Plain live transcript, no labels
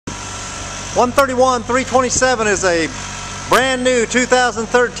131,327 is a brand new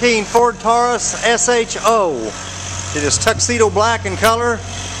 2013 Ford Taurus SHO. It is tuxedo black in color.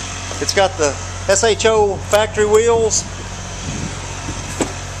 It's got the SHO factory wheels.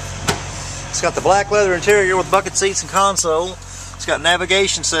 It's got the black leather interior with bucket seats and console. It's got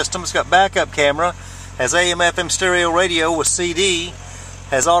navigation system. It's got backup camera. Has AM/FM stereo radio with CD.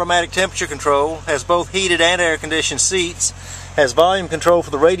 Has automatic temperature control. Has both heated and air conditioned seats. Has volume control for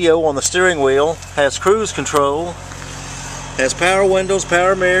the radio on the steering wheel. Has cruise control. Has power windows,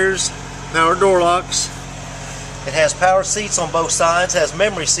 power mirrors, power door locks. It has power seats on both sides. Has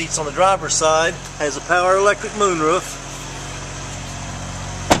memory seats on the driver's side. Has a power electric moonroof.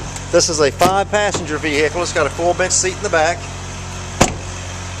 This is a 5-passenger vehicle. It's got a full bench seat in the back.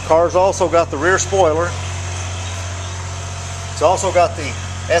 Car's also got the rear spoiler. It's also got the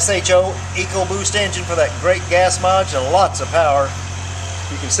SHO EcoBoost engine for that great gas mileage and lots of power.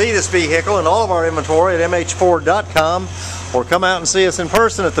 You can see this vehicle and all of our inventory at mhford.com, or come out and see us in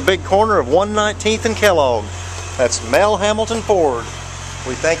person at the big corner of 119th and Kellogg. That's Mel Hamilton Ford.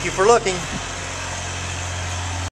 We thank you for looking.